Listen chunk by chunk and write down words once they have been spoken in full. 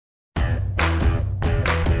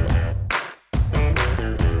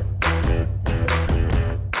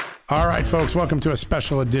All right, folks, welcome to a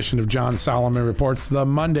special edition of John Solomon Reports, the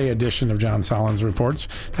Monday edition of John Solomon Reports.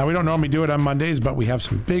 Now, we don't normally do it on Mondays, but we have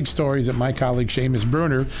some big stories that my colleague Seamus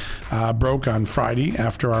Bruner broke on Friday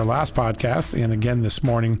after our last podcast and again this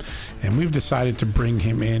morning, and we've decided to bring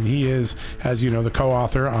him in. He is, as you know, the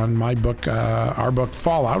co-author on my book, our book,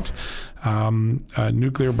 Fallout.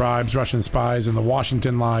 Nuclear bribes, Russian spies, and the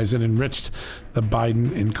Washington lies that enriched the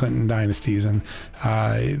Biden and Clinton dynasties. And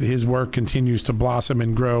his work continues to blossom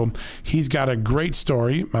and grow. He's got a great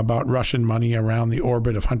story about Russian money around the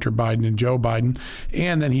orbit of Hunter Biden and Joe Biden.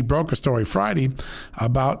 And then he broke a story Friday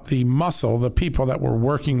about the muscle, the people that were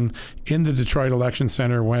working in the Detroit Election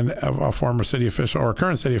Center when a former city official or a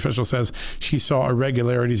current city official says she saw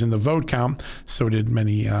irregularities in the vote count. So did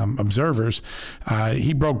many observers.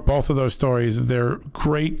 He broke both of those stories. They're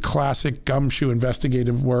great, classic gumshoe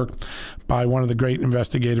investigative work by one of the great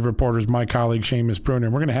investigative reporters, my colleague Seamus Bruner.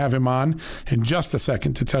 We're going to have him on in just a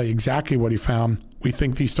second to tell you exactly what he found. We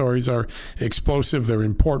think these stories are explosive. They're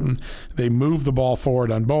important. They move the ball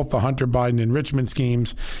forward on both the Hunter Biden enrichment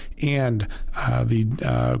schemes and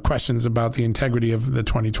the questions about the integrity of the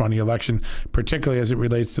 2020 election, particularly as it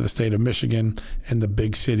relates to the state of Michigan and the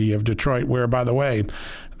big city of Detroit, where, by the way,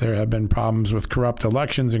 there have been problems with corrupt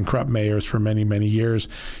elections and corrupt mayors for many, many years.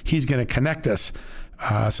 He's going to connect us,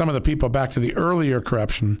 some of the people, back to the earlier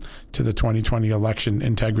corruption to the 2020 election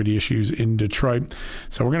integrity issues in Detroit.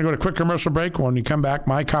 So we're going to go to a quick commercial break. When we come back,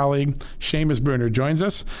 my colleague Seamus Bruner joins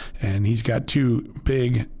us, and he's got two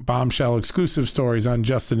big bombshell exclusive stories on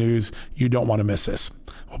Just the News. You don't want to miss this.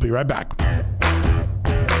 We'll be right back.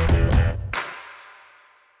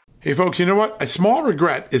 Hey folks, you know what? A small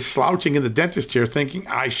regret is slouching in the dentist chair thinking,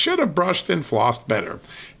 I should have brushed and flossed better.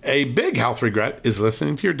 A big health regret is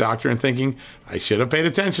listening to your doctor and thinking, I should have paid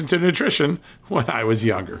attention to nutrition when I was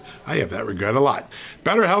younger. I have that regret a lot.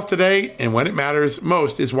 Better health today, and when it matters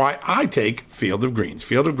most, is why I take Field of Greens.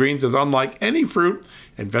 Field of Greens is unlike any fruit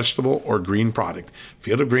and vegetable or green product.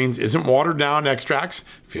 Field of Greens isn't watered down extracts.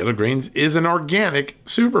 Field of Greens is an organic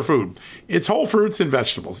superfood. It's whole fruits and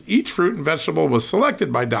vegetables. Each fruit and vegetable was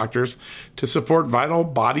selected by doctors to support vital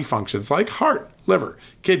body functions like heart, liver,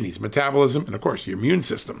 kidneys, metabolism, and of course your immune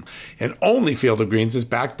system. And only Field of Greens is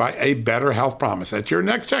backed by a better health promise. At your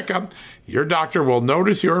next checkup, your doctor will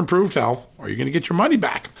notice your improved health, or you're going to get your money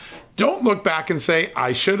back. Don't look back and say,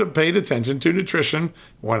 I should have paid attention to nutrition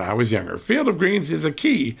when I was younger. Field of Greens is a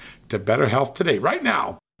key to better health today, right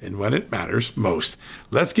now, and when it matters most.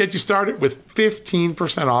 Let's get you started with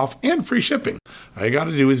 15% off and free shipping. All you got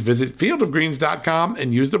to do is visit fieldofgreens.com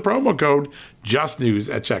and use the promo code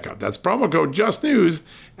JUSTNEWS at checkout. That's promo code JUSTNEWS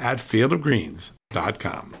at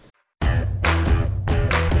fieldofgreens.com.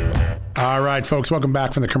 All right, folks, welcome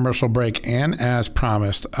back from the commercial break. And as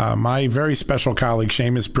promised, my very special colleague,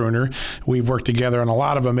 Seamus Bruner, we've worked together on a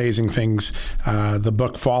lot of amazing things. The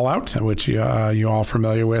book Fallout, which you all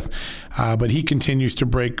familiar with, but he continues to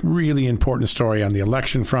break really important story on the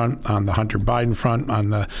election front, on the Hunter Biden front,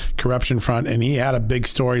 on the corruption front, and he had a big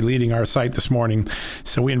story leading our site this morning.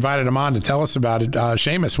 So we invited him on to tell us about it.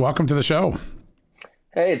 Seamus, welcome to the show.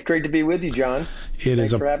 Hey, it's great to be with you, John.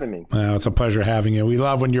 Thanks for having me. Well, it's a pleasure having you. We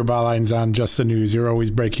love when your byline's on Just the News. You're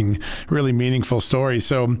always breaking really meaningful stories.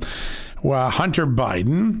 So, Hunter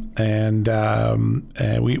Biden, and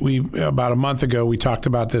we about a month ago, we talked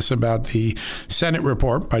about this, about the Senate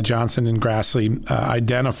report by Johnson and Grassley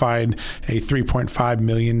identified a $3.5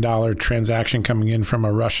 million transaction coming in from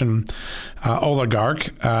a Russian oligarch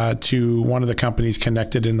to one of the companies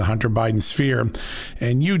connected in the Hunter Biden sphere.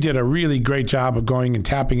 And you did a really great job of going and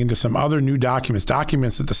tapping into some other new documents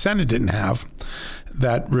that the Senate didn't have,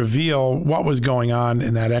 that reveal what was going on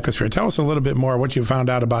in that ecosphere. Tell us a little bit more what you found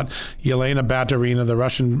out about Yelena Baturina, the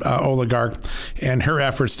Russian oligarch, and her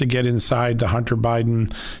efforts to get inside the Hunter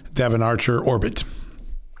Biden, Devon Archer orbit.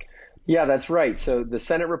 Yeah, that's right. So the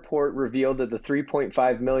Senate report revealed that the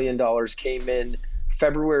 $3.5 million came in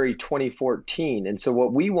February 2014. And so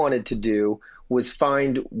what we wanted to do was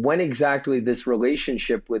find when exactly this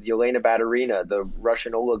relationship with Yelena Baturina, the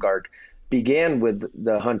Russian oligarch, began with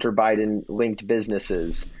the Hunter Biden linked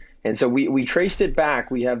businesses. And so we traced it back.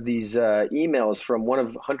 We have these emails from one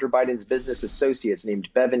of Hunter Biden's business associates named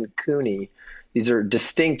Bevan Cooney. These are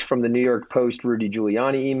distinct from the New York Post Rudy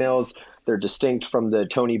Giuliani emails. They're distinct from the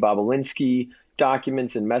Tony Bobulinski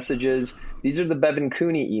documents and messages. These are the Bevan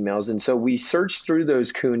Cooney emails. And so we searched through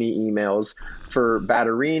those Cooney emails for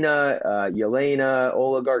Baturina, Yelena,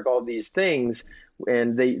 oligarch, all these things.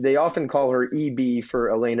 And they often call her EB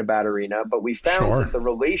for Elena Baturina, but we found that the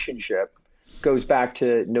relationship goes back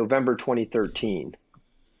to November 2013.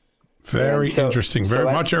 Very interesting. Very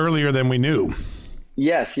much earlier than we knew.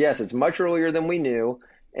 Yes, it's much earlier than we knew.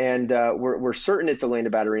 And we're certain it's Elena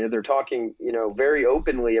Baturina. They're talking, very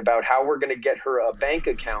openly about how we're going to get her a bank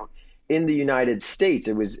account in the United States.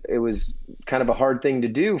 It was kind of a hard thing to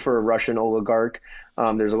do for a Russian oligarch.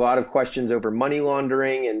 There's a lot of questions over money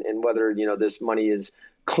laundering and whether this money is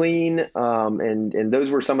clean. And those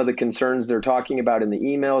were some of the concerns they're talking about in the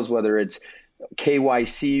emails, whether it's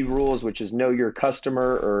KYC rules, which is know your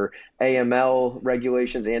customer, or AML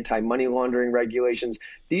regulations, anti-money laundering regulations.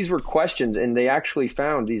 These were questions, and they actually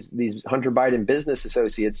found these Hunter Biden business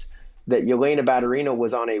associates that Yelena Baturina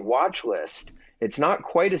was on a watch list. It's not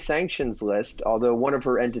quite a sanctions list, although one of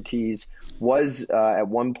her entities was at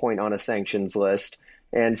one point on a sanctions list.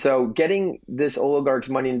 And so getting this oligarch's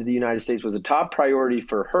money into the United States was a top priority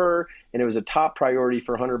for her, and it was a top priority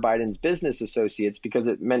for Hunter Biden's business associates because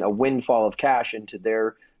it meant a windfall of cash into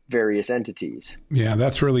their various entities. Yeah,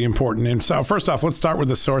 that's really important. And so first off, let's start with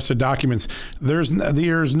the source of documents. There's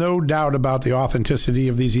no doubt about the authenticity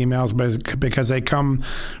of these emails because they come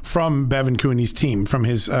from Bevan Cooney's team, from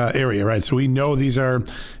his area, right? So we know these are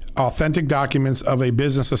authentic documents of a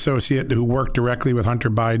business associate who worked directly with Hunter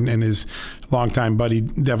Biden and his longtime buddy,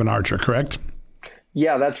 Devon Archer, correct?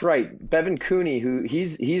 Yeah, that's right. Bevan Cooney, who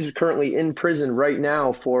he's currently in prison right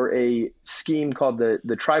now for a scheme called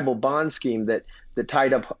the tribal bond scheme that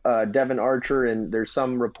tied up Devon Archer. And there's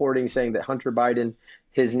some reporting saying that Hunter Biden,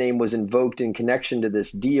 his name was invoked in connection to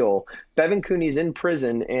this deal. Bevan Cooney's in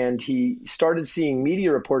prison, and he started seeing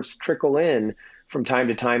media reports trickle in from time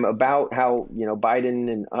to time about how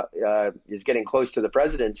Biden is getting close to the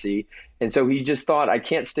presidency, and so he just thought, I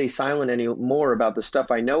can't stay silent anymore about the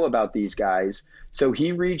stuff I know about these guys. So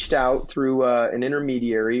he reached out through an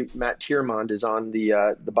intermediary. Matt Tiermond is on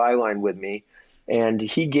the byline with me, and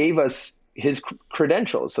he gave us his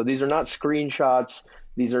credentials. So these are not screenshots.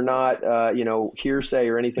 These are not hearsay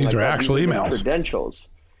or anything. These like are that. actual emails. Credentials.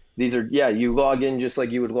 These are you log in just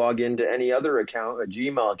like you would log into any other account, a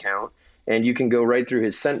Gmail account. And you can go right through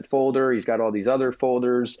his sent folder. He's got all these other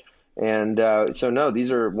folders. And so, no,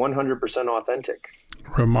 these are 100% authentic.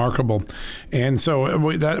 Remarkable. And so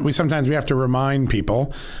we sometimes have to remind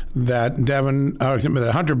people that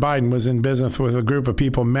Hunter Biden was in business with a group of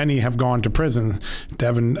people. Many have gone to prison.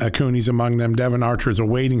 Devon Cooney's among them. Devon Archer is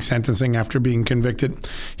awaiting sentencing after being convicted.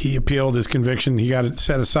 He appealed his conviction. He got it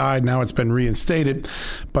set aside. Now it's been reinstated.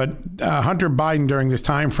 But Hunter Biden during this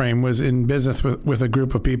time frame was in business with a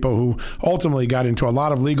group of people who ultimately got into a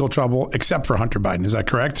lot of legal trouble, except for Hunter Biden. Is that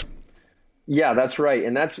correct? Yeah, that's right.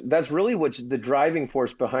 And that's really what's the driving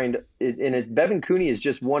force behind it. And Bevan Cooney is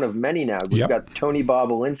just one of many now. We've got Tony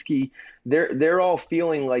Bobolinsky. They're all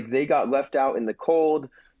feeling like they got left out in the cold.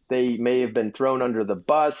 They may have been thrown under the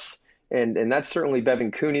bus. And that's certainly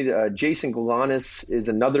Bevan Cooney. Jason Galanis is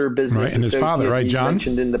another business and his associate. father, right, John?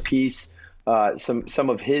 Mentioned in the piece. Some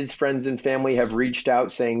of his friends and family have reached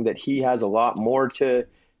out saying that he has a lot more to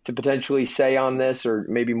potentially say on this, or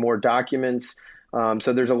maybe more documents.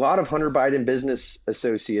 So there's a lot of Hunter Biden business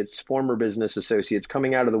associates, former business associates,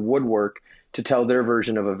 coming out of the woodwork to tell their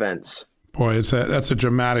version of events. Boy, that's a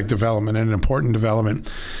dramatic development and an important development.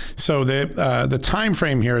 So the time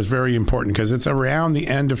frame here is very important because it's around the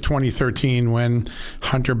end of 2013 when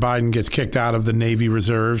Hunter Biden gets kicked out of the Navy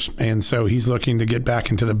reserves, and so he's looking to get back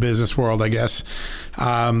into the business world, I guess.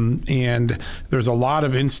 And there's a lot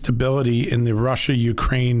of instability in the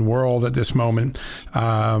Russia-Ukraine world at this moment.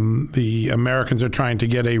 The Americans are trying to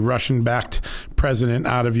get a Russian-backed president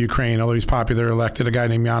out of Ukraine, although he's popular, elected a guy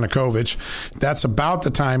named Yanukovych. That's about the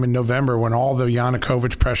time in November when all the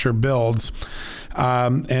Yanukovych pressure builds.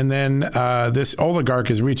 And then this oligarch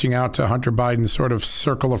is reaching out to Hunter Biden's sort of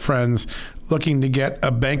circle of friends, looking to get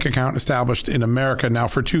a bank account established in America. Now,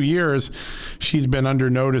 for 2 years, she's been under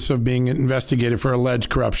notice of being investigated for alleged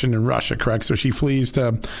corruption in Russia, correct? So she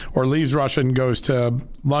leaves Russia and goes to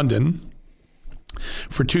London.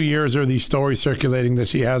 For 2 years, there are these stories circulating that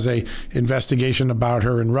she has a investigation about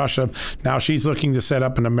her in Russia. Now she's looking to set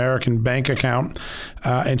up an American bank account,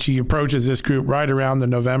 and she approaches this group right around the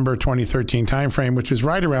November 2013 timeframe, which is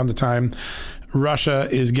right around the time Russia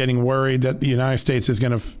is getting worried that the United States is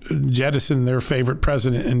going to jettison their favorite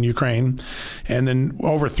president in Ukraine. And then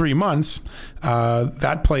over 3 months,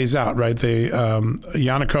 that plays out, right?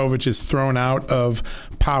 Yanukovych is thrown out of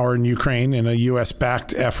power in Ukraine in a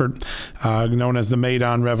U.S.-backed effort known as the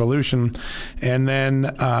Maidan Revolution. And then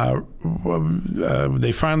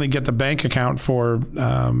they finally get the bank account for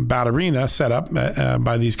Baturina set up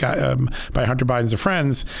by these guys, by Hunter Biden's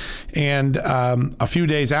friends. And a few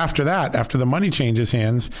days after that, after the money changes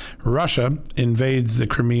hands, Russia invades the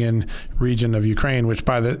Crimean region of Ukraine, which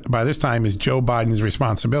by this time is Joe Biden's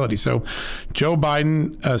responsibility. So Joe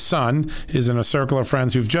Biden's son is in a circle of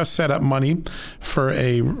friends who've just set up money for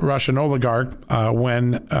a Russian oligarch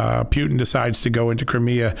when Putin decides to go into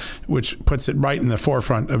Crimea, which puts it right in the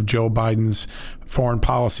forefront of Joe Biden's foreign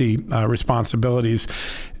policy responsibilities.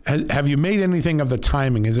 Have you made anything of the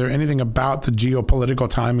timing? Is there anything about the geopolitical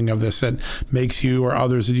timing of this that makes you or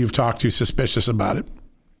others that you've talked to suspicious about it?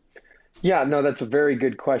 Yeah, no, that's a very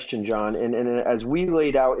good question, John. And as we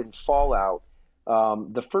laid out in Fallout,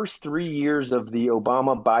 the first 3 years of the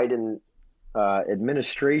Obama-Biden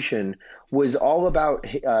administration was all about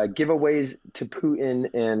giveaways to Putin,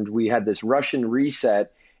 and we had this Russian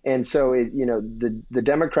reset. And so, the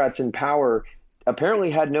Democrats in power apparently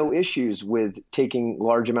had no issues with taking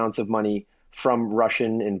large amounts of money from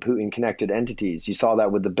Russian and Putin-connected entities. You saw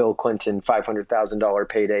that with the Bill Clinton $500,000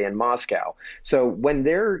 payday in Moscow. So when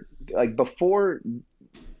they're before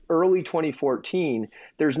early 2014,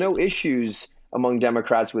 there's no issues among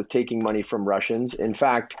Democrats with taking money from Russians. In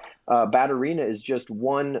fact, Baturina is just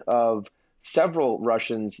one of several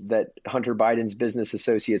Russians that Hunter Biden's business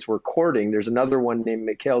associates were courting. There's another one named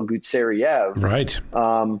Mikhail Gutseriev. Right.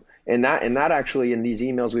 And that actually in these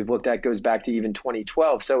emails we've looked at goes back to even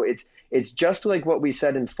 2012. So it's just like what we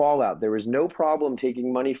said in Fallout. There was no problem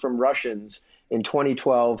taking money from Russians in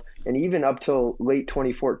 2012 and even up till late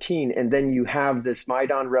 2014. And then you have this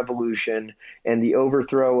Maidan revolution and the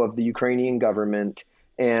overthrow of the Ukrainian government.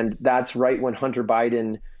 And that's right when Hunter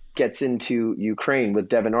Biden gets into Ukraine with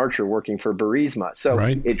Devon Archer working for Burisma. So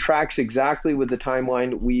right. It tracks exactly with the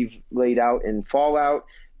timeline we've laid out in Fallout.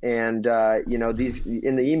 And, these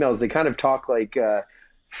in the emails, they kind of talk like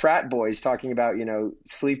frat boys talking about,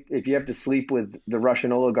 sleep. If you have to sleep with the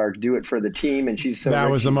Russian oligarch, do it for the team. And she's so that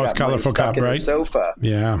rich, was the most colorful cup, right? Sofa.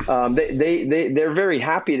 Yeah. They're very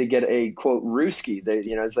happy to get a quote Ruski.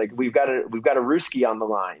 It's like we've got a Ruski on the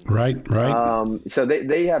line. Right. So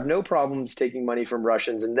they have no problems taking money from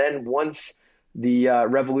Russians. And then once the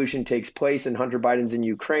revolution takes place and Hunter Biden's in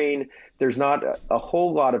Ukraine, there's not a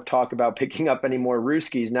whole lot of talk about picking up any more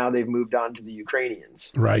Ruskies. Now they've moved on to the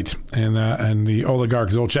Ukrainians. Right. And the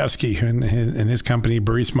oligarch Zolchevsky and his company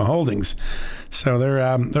Burisma Holdings. So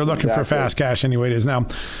they're looking for fast cash anyway it is. Now,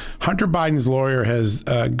 Hunter Biden's lawyer has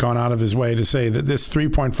gone out of his way to say that this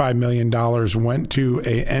 $3.5 million went to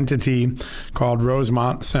an entity called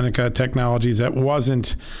Rosemont Seneca Technologies that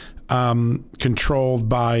wasn't controlled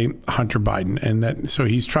by Hunter Biden. And that so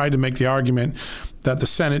he's tried to make the argument that the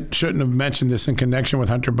Senate shouldn't have mentioned this in connection with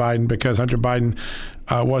Hunter Biden because Hunter Biden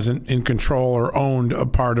wasn't in control or owned a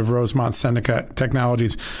part of Rosemont Seneca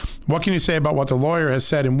Technologies. What can you say about what the lawyer has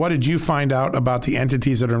said, and what did you find out about the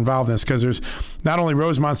entities that are involved in this? Because there's not only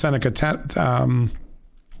Rosemont Seneca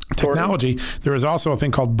Technology, there is also a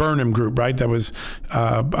thing called Burnham Group, right, that was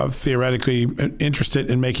theoretically interested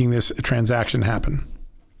in making this transaction happen.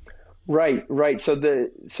 Right. So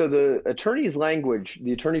the attorney's language,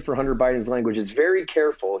 the attorney for Hunter Biden's language is very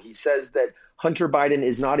careful. He says that Hunter Biden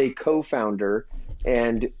is not a co-founder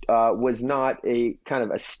and was not a kind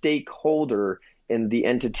of a stakeholder in the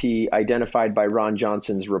entity identified by Ron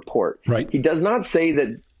Johnson's report. Right. He does not say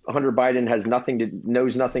that Hunter Biden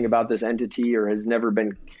knows nothing about this entity or has never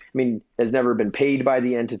been paid by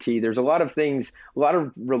the entity. There's a lot of things, a lot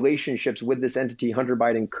of relationships with this entity Hunter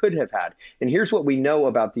Biden could have had. And here's what we know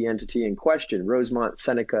about the entity in question, Rosemont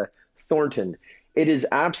Seneca Thornton. It is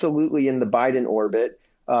absolutely in the Biden orbit.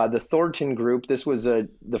 The Thornton Group, this was the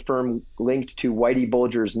firm linked to Whitey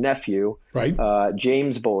Bulger's nephew, right?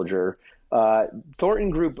 James Bulger. Thornton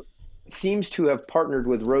Group seems to have partnered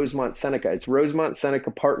with Rosemont Seneca. It's Rosemont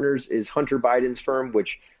Seneca Partners is Hunter Biden's firm,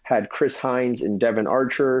 which had Chris Hines and Devon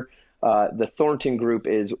Archer. The Thornton Group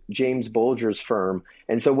is James Bulger's firm.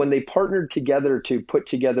 And so when they partnered together to put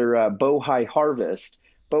together Bohai Harvest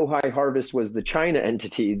was the China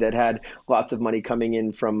entity that had lots of money coming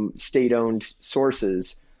in from state-owned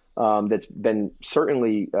sources that's been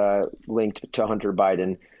certainly linked to Hunter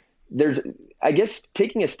Biden. I guess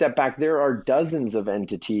taking a step back, there are dozens of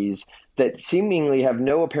entities that seemingly have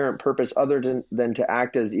no apparent purpose other than to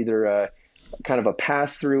act as either a kind of a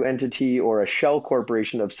pass-through entity or a shell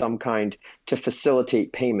corporation of some kind to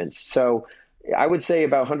facilitate payments. So I would say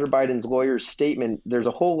about Hunter Biden's lawyer's statement, there's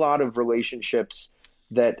a whole lot of relationships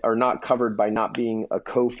that are not covered by not being a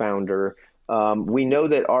co-founder. We know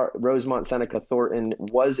that Rosemont Seneca Thornton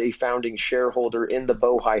was a founding shareholder in the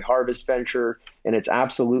Bohai Harvest venture, and it's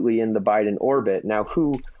absolutely in the Biden orbit. Now,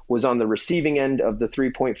 who was on the receiving end of the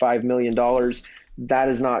 $3.5 million? That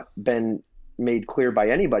has not been made clear by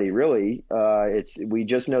anybody, really. We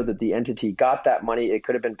just know that the entity got that money. It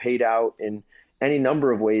could have been paid out in any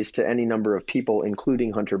number of ways to any number of people,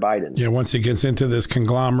 including Hunter Biden. Yeah, once it gets into this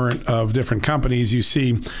conglomerate of different companies, you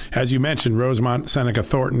see, as you mentioned, Rosemont Seneca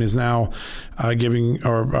Thornton is now giving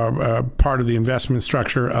or part of the investment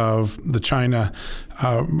structure of the China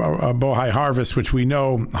Bohai Harvest, which we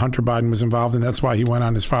know Hunter Biden was involved in. That's why he went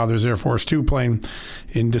on his father's Air Force Two plane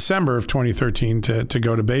in December of 2013 to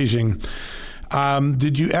go to Beijing.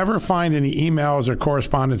 Did you ever find any emails or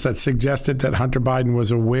correspondence that suggested that Hunter Biden was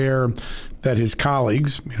aware that his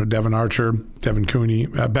colleagues, Devon Archer, Bevan Cooney,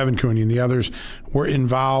 and the others, were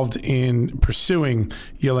involved in pursuing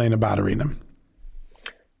Yelena Baturina?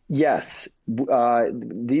 Yes.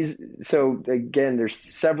 So again, there's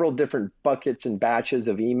several different buckets and batches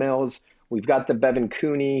of emails. We've got the Bevan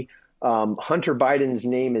Cooney. Hunter Biden's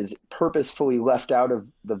name is purposefully left out of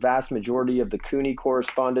the vast majority of the Cooney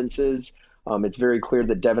correspondences. It's very clear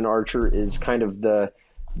that Devon Archer is kind of the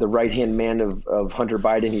right-hand man of Hunter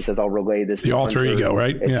Biden. He says, "I'll relay this." The alter ego,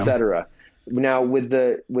 right? Etc. Now, with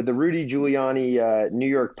the Rudy Giuliani New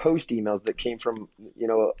York Post emails that came from,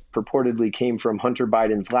 purportedly came from Hunter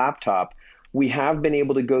Biden's laptop, we have been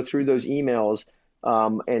able to go through those emails,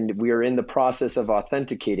 and we are in the process of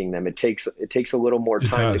authenticating them. It takes a little more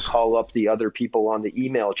time to call up the other people on the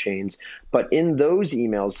email chains. But in those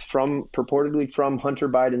emails purportedly from Hunter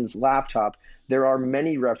Biden's laptop, there are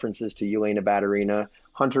many references to Yelena Baturina.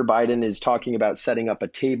 Hunter Biden is talking about setting up a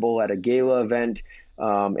table at a gala event,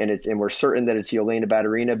 and we're certain that it's Yelena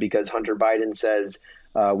Baturina because Hunter Biden says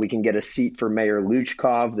we can get a seat for Mayor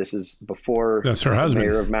Luchkov. This is before that's her husband, the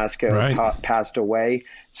mayor of Moscow, passed away.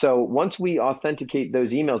 So once we authenticate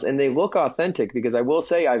those emails, and they look authentic, because I will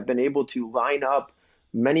say I've been able to line up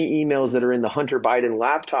many emails that are in the Hunter Biden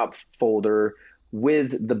laptop folder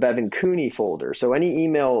with the Bevan Cooney folder. So any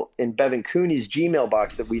email in Bevan Cooney's Gmail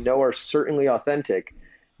box that we know are certainly authentic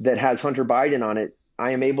that has Hunter Biden on it,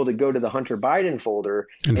 I am able to go to the Hunter Biden folder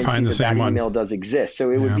and find see the same that one. email does exist.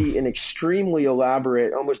 So it would be an extremely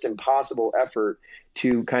elaborate, almost impossible effort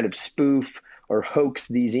to kind of spoof or hoax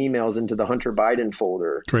these emails into the Hunter Biden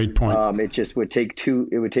folder. Great point. It just would take too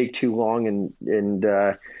long, and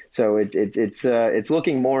so it's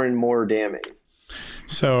looking more and more damning.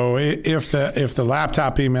 So if the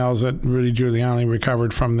laptop emails that Rudy Giuliani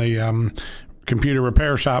recovered from the computer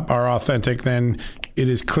repair shop are authentic, then it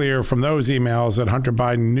is clear from those emails that Hunter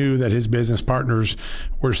Biden knew that his business partners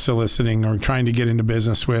were soliciting or trying to get into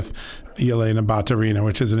business with Yelena Baturina,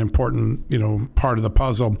 which is an important, part of the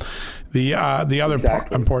puzzle. The other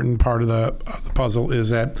important part of the puzzle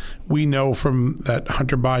is that we know that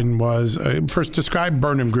Hunter Biden was first describe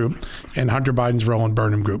Burnham Group and Hunter Biden's role in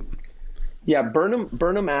Burnham Group. Yeah,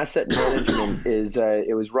 Burnham Asset Management is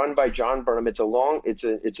it was run by John Burnham. It's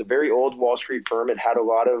a very old Wall Street firm. It had a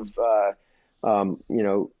lot of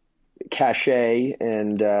cachet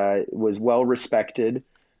and was well respected.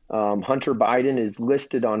 Hunter Biden is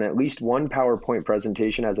listed on at least one PowerPoint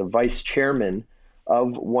presentation as a vice chairman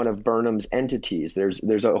of one of Burnham's entities.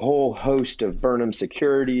 There's a whole host of Burnham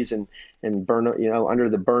securities and Burnham, under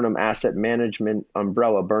the Burnham Asset Management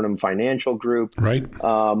umbrella, Burnham Financial Group. Right.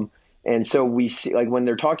 And so we see, like, when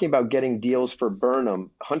they're talking about getting deals for Burnham,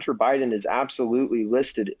 Hunter Biden is absolutely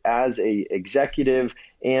listed as a executive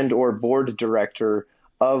and or board director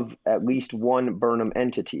of at least one Burnham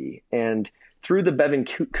entity. And through the Bevan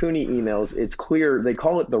Cooney emails, it's clear they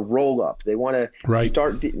call it the roll-up. They want to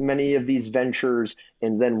start many of these ventures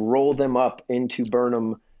and then roll them up into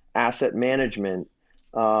Burnham Asset Management.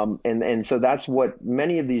 And so that's what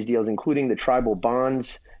many of these deals, including the tribal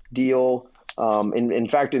bonds deal. In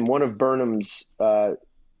fact, in one of Burnham's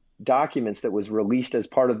documents that was released as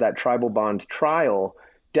part of that tribal bond trial,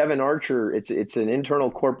 Devon Archer, it's an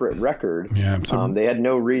internal corporate record. Yeah, they had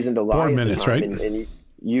no reason to lie. 4 minutes, right? And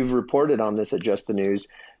you've reported on this at Just the News.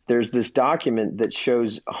 There's this document that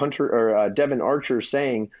shows Devon Archer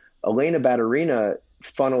saying Yelena Baturina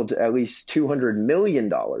funneled at least $200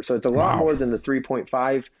 million. So it's a lot more than the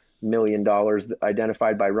 $3.5 million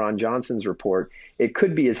identified by Ron Johnson's report. It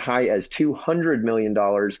could be as high as $200 million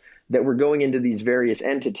that were going into these various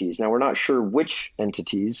entities. Now, we're not sure which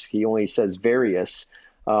entities. He only says various,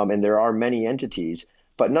 and there are many entities.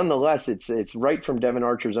 But nonetheless, it's right from Devon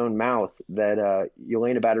Archer's own mouth that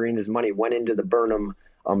Yelena Baturina's money went into the Burnham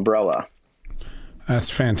umbrella.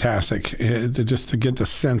 That's fantastic. Just to get the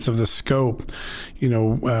sense of the scope,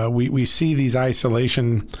 we see these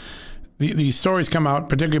isolation. These stories come out,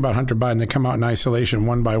 particularly about Hunter Biden, they come out in isolation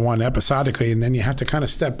one by one episodically, and then you have to kind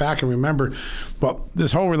of step back and remember, well,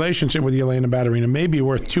 this whole relationship with Yelena Baturina may be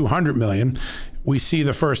worth $200 million. We see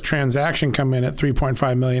the first transaction come in at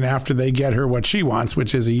 $3.5 million after they get her what she wants,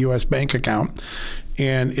 which is a U.S. bank account.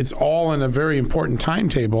 And it's all in a very important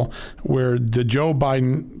timetable where the Joe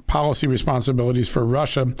Biden policy responsibilities for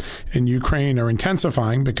Russia and Ukraine are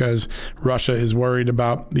intensifying because Russia is worried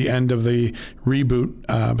about the end of the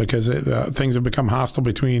reboot because things have become hostile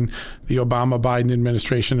between the Obama-Biden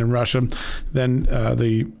administration and Russia. Then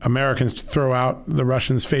the Americans throw out the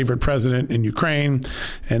Russians' favorite president in Ukraine,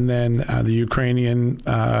 and then the Ukrainian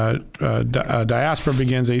diaspora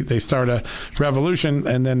begins. They start a revolution,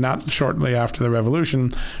 and then not shortly after the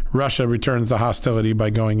revolution, Russia returns the hostility by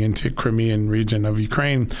going into Crimean region of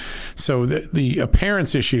Ukraine. So the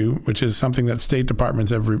appearance issue, which is something that State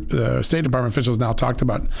Department officials now talked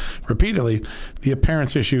about repeatedly, the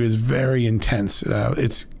appearance issue is very intense.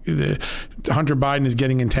 Hunter Biden is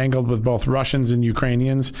getting entangled with both Russians and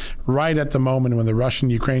Ukrainians right at the moment when the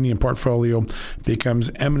Russian-Ukrainian portfolio becomes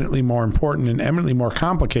eminently more important and eminently more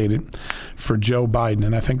complicated for Joe Biden.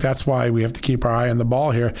 And I think that's why we have to keep our eye on the ball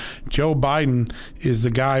here. Joe Biden is the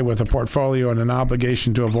guy with a portfolio and an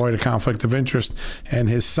obligation to avoid a conflict of interest, and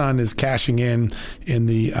his son is cashing in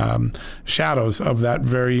the shadows of that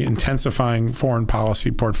very intensifying foreign policy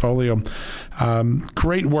portfolio.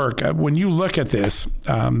 Great work. When you look at this,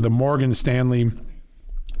 the Morgan Stanley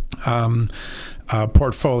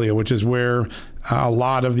portfolio, which is where a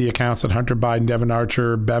lot of the accounts that Hunter Biden, Devon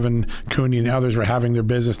Archer, Bevan Cooney, and others were having their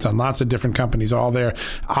business done. Lots of different companies all there.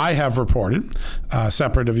 I have reported,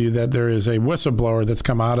 separate of you, that there is a whistleblower that's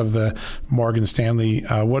come out of the Morgan Stanley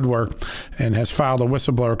woodwork and has filed a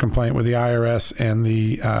whistleblower complaint with the IRS and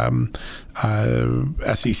the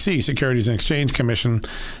SEC, Securities and Exchange Commission,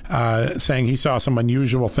 saying he saw some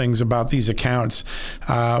unusual things about these accounts.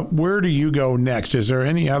 Where do you go next? Is there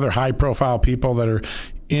any other high-profile people that are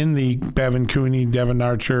in the Bevan Cooney, Devon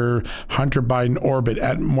Archer, Hunter Biden orbit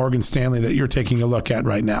at Morgan Stanley that you're taking a look at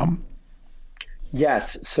right now?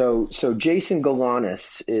 Yes. So Jason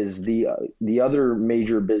Galanis is the other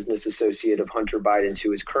major business associate of Hunter Biden's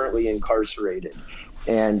who is currently incarcerated.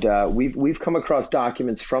 And we've come across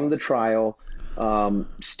documents from the trial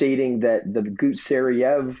stating that the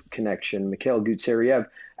Gutsariev connection, Mikhail Gutsariev,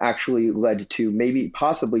 actually led to maybe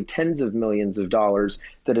possibly tens of millions of dollars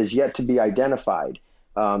that is yet to be identified.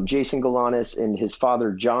 Jason Galanis and his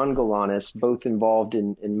father, John Galanis, both involved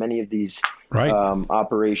in many of these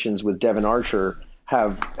operations with Devon Archer,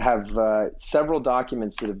 have several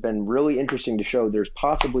documents that have been really interesting to show there's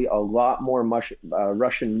possibly a lot more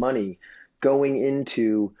Russian money going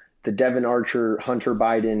into the Devon Archer, Hunter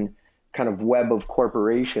Biden kind of web of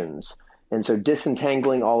corporations. And so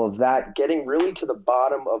disentangling all of that, getting really to the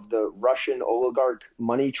bottom of the Russian oligarch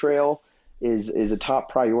money trail is a top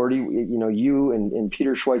priority. You know, you and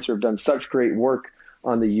Peter Schweitzer have done such great work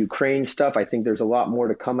on the Ukraine stuff. I think there's a lot more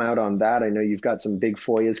to come out on that. I know you've got some big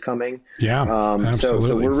FOIAs coming. Yeah, absolutely.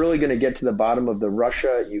 So we're really going to get to the bottom of the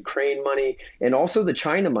Russia-Ukraine money and also the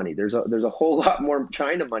China money. There's a whole lot more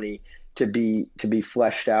China money to be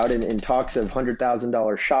fleshed out, and talks of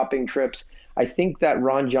 $100,000 shopping trips. I think that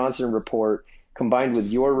Ron Johnson report, combined with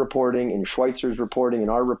your reporting and Schweitzer's reporting and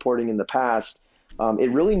our reporting in the past,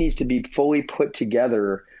 it really needs to be fully put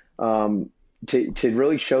together to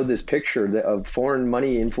really show this picture of foreign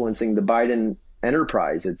money influencing the Biden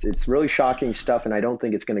enterprise. It's really shocking stuff, and I don't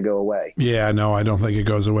think it's going to go away. Yeah, no, I don't think it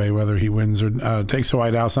goes away whether he wins or takes the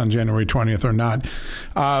White House on January 20th or not.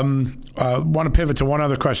 Want to pivot to one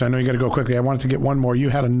other question. I know you got to go quickly. I wanted to get one more. You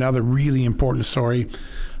had another really important story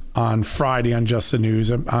on Friday on Just the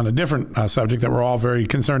News on a different subject that we're all very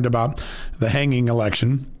concerned about, the hanging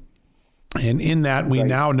election. And in that, we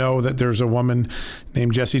now know that there's a woman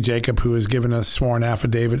named Jessie Jacob who has given a sworn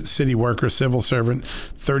affidavit, city worker, civil servant,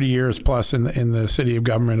 30 years plus in the city of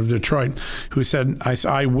government of Detroit, who said,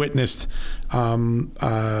 I witnessed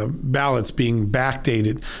ballots being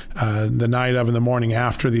backdated the night of and the morning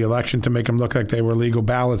after the election to make them look like they were legal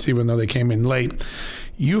ballots, even though they came in late.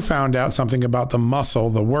 You found out something about the muscle,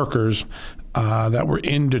 the workers that were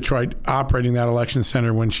in Detroit operating that election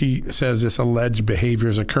center when she says this alleged behavior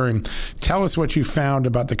is occurring. Tell us what you found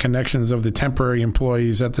about the connections of the temporary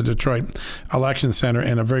employees at the Detroit election center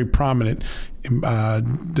and a very prominent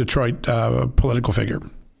Detroit political figure.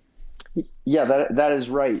 Yeah, that is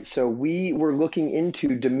right. So we were looking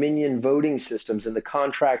into Dominion voting systems and the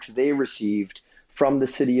contracts they received from the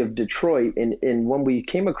city of Detroit. And when we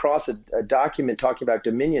came across a document talking about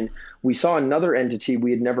Dominion, we saw another entity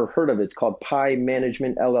we had never heard of. It's called Pi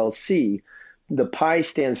Management LLC. The Pi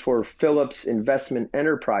stands for Phillips Investment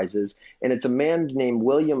Enterprises, and it's a man named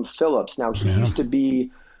William Phillips. Now, he used to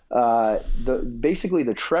be basically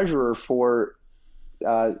the treasurer for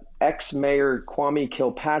ex-mayor Kwame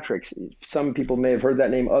Kilpatrick. Some people may have heard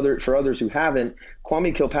that name. For others who haven't,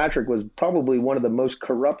 Kwame Kilpatrick was probably one of the most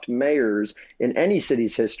corrupt mayors in any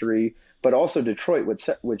city's history, but also Detroit,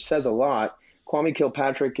 which says a lot. Kwame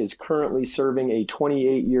Kilpatrick is currently serving a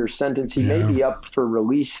 28-year sentence. He may be up for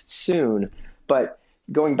release soon, but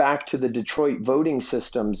going back to the Detroit voting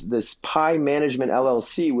systems, this Pi Management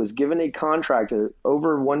LLC was given a contract,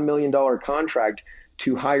 over $1 million contract,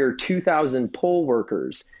 to hire 2,000 poll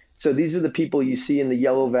workers. So these are the people you see in the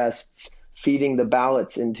yellow vests feeding the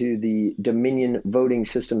ballots into the Dominion voting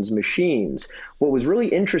systems machines. What was really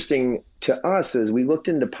interesting to us is we looked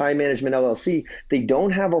into Pi Management LLC. They don't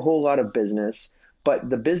have a whole lot of business, but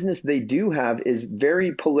the business they do have is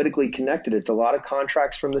very politically connected. It's a lot of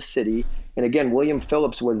contracts from the city. And again, William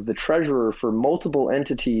Phillips was the treasurer for multiple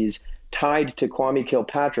entities tied to Kwame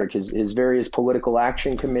Kilpatrick, his various political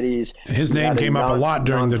action committees. His name came up a lot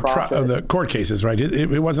during the court cases, right?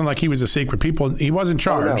 It wasn't like he was a secret. He wasn't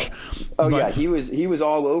charged. Oh, no. Yeah, he was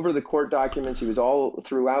all over the court documents. He was all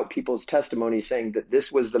throughout people's testimony saying that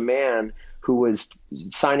this was the man who was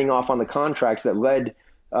signing off on the contracts that led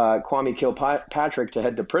Kwame Kilpatrick to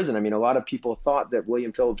head to prison. I mean, a lot of people thought that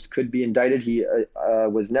William Phillips could be indicted. He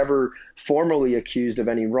was never formally accused of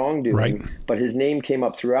any wrongdoing, right, but his name came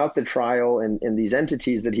up throughout the trial, and these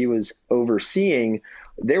entities that he was overseeing,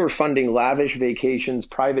 they were funding lavish vacations,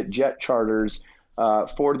 private jet charters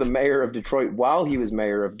for the mayor of Detroit while he was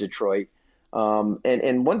mayor of Detroit.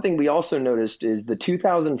 And one thing we also noticed is the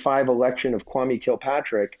 2005 election of Kwame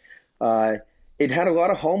Kilpatrick, it had a lot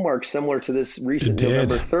of hallmarks similar to this recent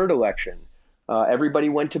November 3rd election. Everybody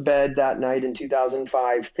went to bed that night in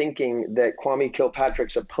 2005 thinking that Kwame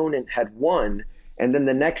Kilpatrick's opponent had won. And then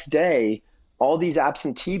the next day, all these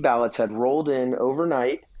absentee ballots had rolled in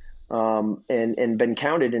overnight and been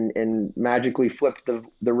counted and magically flipped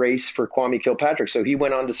the race for Kwame Kilpatrick. So he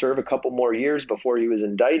went on to serve a couple more years before he was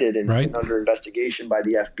indicted and under investigation by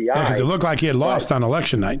the FBI. Yeah, because it looked like he had lost on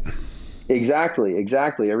election night.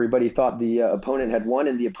 Exactly. Everybody thought the opponent had won,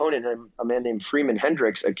 and the opponent, a man named Freeman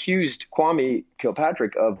Hendricks, accused Kwame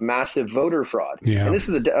Kilpatrick of massive voter fraud. Yeah. And this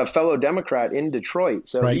is a fellow Democrat in Detroit,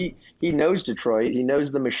 so he knows Detroit. He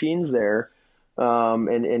knows the machines there,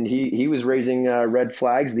 and he was raising red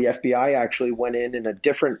flags. The FBI actually went in a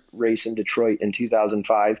different race in Detroit in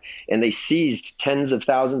 2005, and they seized tens of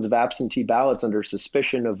thousands of absentee ballots under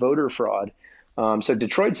suspicion of voter fraud. So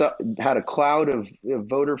Detroit's had a cloud of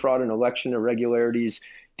voter fraud and election irregularities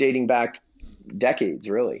dating back decades,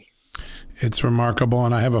 really. It's remarkable,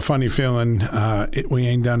 and I have a funny feeling we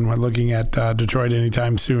ain't done with looking at Detroit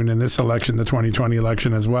anytime soon in this election, the 2020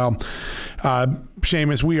 election as well.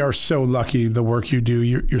 Seamus, we are so lucky the work you do.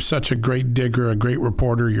 You're such a great digger, a great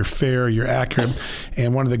reporter. You're fair, you're accurate.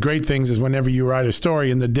 And one of the great things is whenever you write a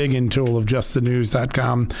story in the dig-in tool of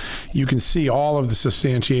justthenews.com, you can see all of the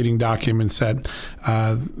substantiating documents that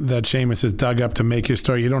Seamus has dug up to make his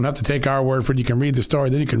story. You don't have to take our word for it. You can read the story,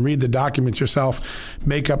 then you can read the documents yourself,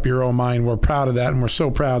 make up your own mind. We're proud of that, and we're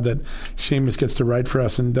so proud that Seamus gets to write for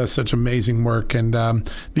us and does such amazing work. And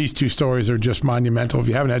these two stories are just monumental. If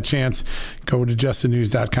you haven't had a chance, go to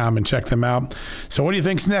justthenews.com and check them out. So what do you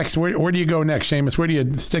think's next? Where do you go next, Seamus? Where do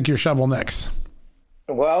you stick your shovel next?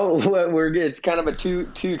 Well, it's kind of a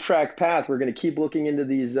two-track path. We're going to keep looking into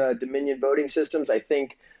these Dominion voting systems. I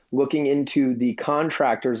think looking into the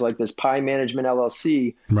contractors like this Pi Management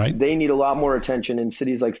LLC, they need a lot more attention in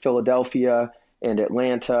cities like Philadelphia and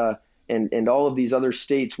Atlanta and all of these other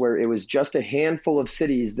states where it was just a handful of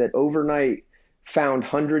cities that overnight found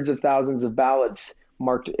hundreds of thousands of ballots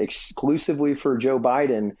marked exclusively for Joe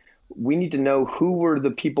Biden. We need to know who were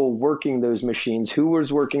the people working those machines, who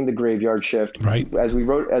was working the graveyard shift. Right. As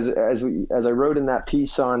I wrote in that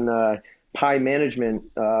piece on Pi Management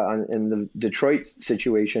in the Detroit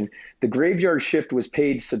situation, the graveyard shift was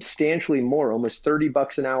paid substantially more, almost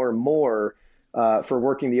 $30 an hour more for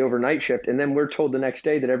working the overnight shift. And then we're told the next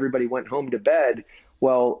day that everybody went home to bed.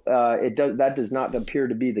 Well, that does not appear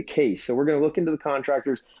to be the case. So we're going to look into the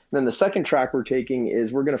contractors. And then the second track we're taking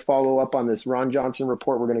is we're going to follow up on this Ron Johnson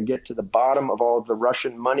report. We're going to get to the bottom of all of the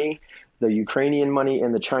Russian money, the Ukrainian money,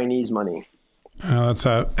 and the Chinese money. That's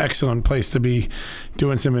an excellent place to be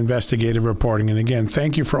doing some investigative reporting. And again,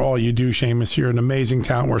 thank you for all you do, Seamus. You're an amazing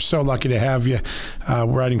talent. We're so lucky to have you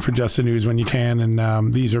writing for Just the News when you can.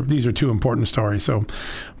 And these are two important stories. So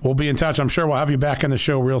we'll be in touch. I'm sure we'll have you back on the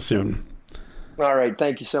show real soon. All right.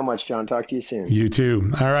 Thank you so much, John. Talk to you soon. You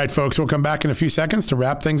too. All right, folks. We'll come back in a few seconds to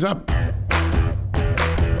wrap things up.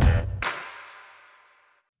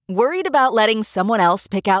 Worried about letting someone else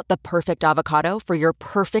pick out the perfect avocado for your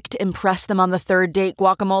perfect impress them on the third date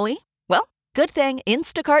guacamole? Well, good thing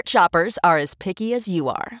Instacart shoppers are as picky as you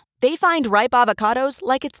are. They find ripe avocados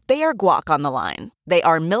like it's their guac on the line. They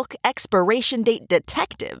are milk expiration date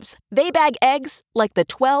detectives. They bag eggs like the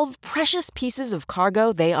 12 precious pieces of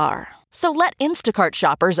cargo they are. So let Instacart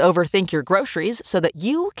shoppers overthink your groceries so that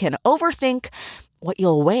you can overthink what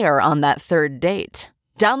you'll wear on that third date.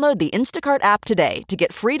 Download the Instacart app today to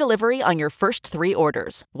get free delivery on your first 3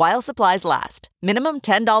 orders, while supplies last. Minimum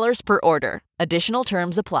 $10 per order. Additional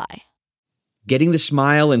terms apply. Getting the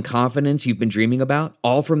smile and confidence you've been dreaming about,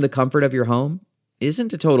 all from the comfort of your home,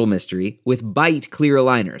 isn't a total mystery with Byte clear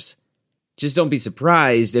aligners. Just don't be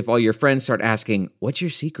surprised if all your friends start asking, "What's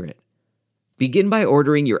your secret?" Begin by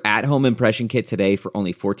ordering your at-home impression kit today for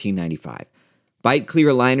only $14.95. Byte clear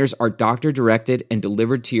aligners are doctor-directed and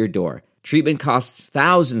delivered to your door. Treatment costs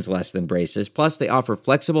thousands less than braces, plus they offer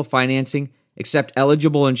flexible financing, accept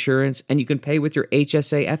eligible insurance, and you can pay with your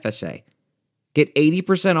HSA FSA. Get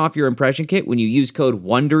 80% off your impression kit when you use code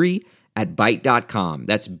WONDERY at Byte.com.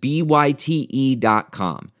 That's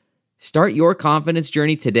BYTE.com. Start your confidence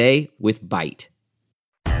journey today with Byte.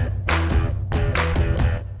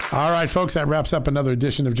 All right, folks, that wraps up another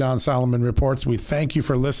edition of John Solomon Reports. We thank you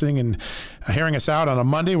for listening and hearing us out on a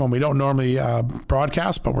Monday when we don't normally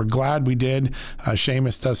broadcast, but we're glad we did.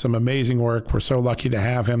 Seamus does some amazing work. We're so lucky to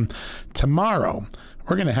have him. Tomorrow,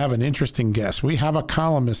 we're going to have an interesting guest. We have a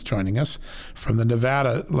columnist joining us from the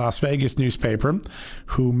Nevada, Las Vegas newspaper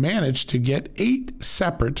who managed to get 8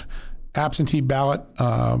 separate absentee ballot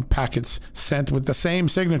packets sent with the same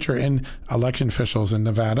signature, and election officials in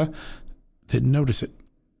Nevada didn't notice it.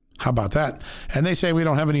 How about that? And they say we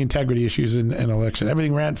don't have any integrity issues in election.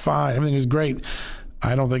 Everything ran fine. Everything was great.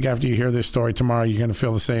 I don't think after you hear this story tomorrow, you're going to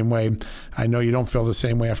feel the same way. I know you don't feel the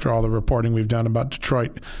same way after all the reporting we've done about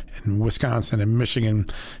Detroit and Wisconsin and Michigan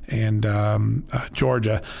and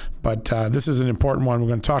Georgia. But this is an important one. We're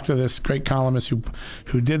going to talk to this great columnist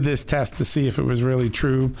who did this test to see if it was really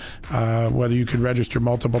true, whether you could register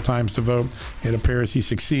multiple times to vote. It appears he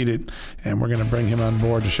succeeded, and we're going to bring him on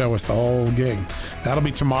board to show us the whole gig. That'll be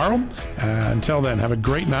tomorrow. Until then, have a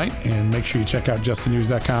great night, and make sure you check out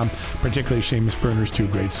justthenews.com, particularly Seamus Bruner's 2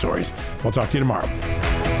 great stories. We'll talk to you tomorrow.